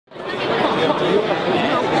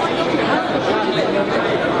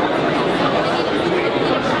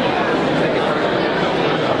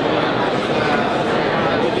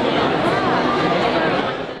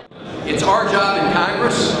It's our job in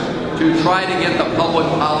Congress to try to get the public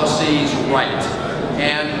policies right.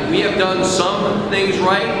 And we have done some things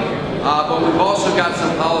right, but we've also got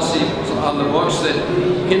some policies on the books that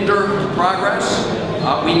hinder progress.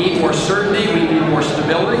 We need more certainty, we need more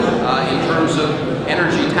stability in terms of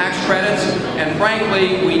energy tax credits, and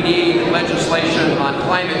frankly, we need legislation on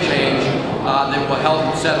climate change that will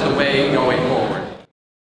help set the way going forward.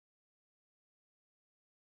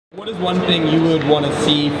 What is one thing you would want to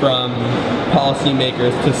see from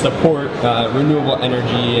policymakers to support renewable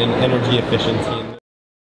energy and energy efficiency?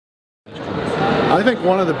 I think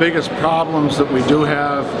one of the biggest problems that we do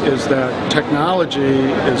have is that technology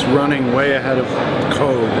is running way ahead of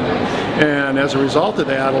code. And as a result of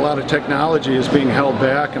that, a lot of technology is being held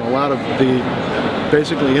back, and a lot of the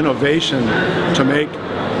basically innovation to make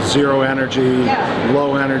zero energy,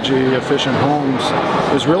 low energy, efficient homes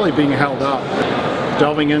is really being held up.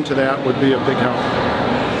 Delving into that would be a big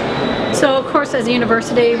help. So of course, as a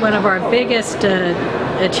university, one of our biggest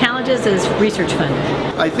challenges is research funding.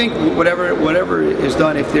 I think whatever is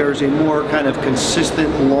done, if there's a more kind of consistent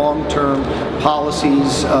long-term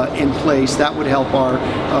policies in place, that would help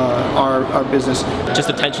our business. Just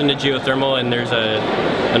attention to geothermal, and there's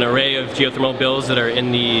an array of geothermal bills that are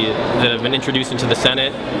that have been introduced into the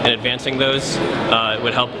Senate, and advancing those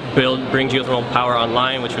would help bring geothermal power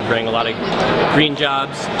online, which would bring a lot of green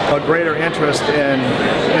jobs. A greater interest in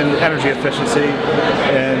energy efficiency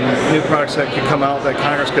and new products that could come out that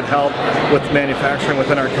Congress could help with manufacturing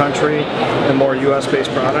within our country, and more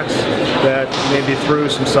U.S.-based products that maybe through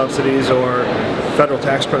some subsidies or federal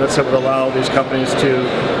tax credits that would allow these companies to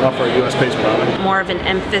offer a U.S.-based product. More of an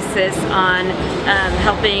emphasis on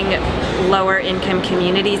helping lower income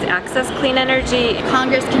communities access clean energy.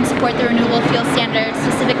 Congress can support the renewable fuel standards,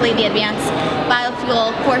 specifically the advanced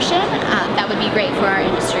biofuel portion. That would be great for our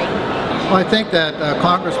industry. Well, I think that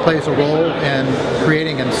Congress plays a role in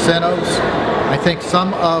creating incentives. I think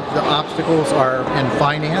some of the obstacles are in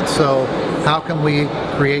finance, so how can we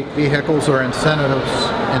create vehicles or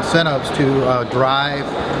incentives to drive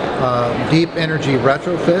deep energy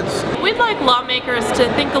retrofits? We'd like lawmakers to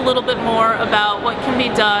think a little bit more about what can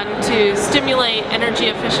be done to stimulate energy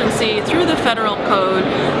efficiency through the federal code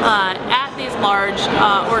at these large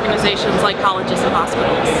organizations like colleges and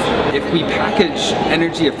hospitals. If we package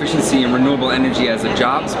energy efficiency and renewable energy as a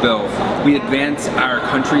jobs bill, we advance our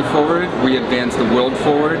country forward, we advance the world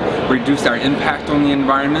forward, reduce our impact on the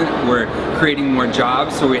environment, we're creating more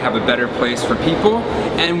jobs so we have a better place for people,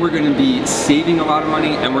 and we're going to be saving a lot of money,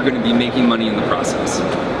 and we're going to be making money in the process.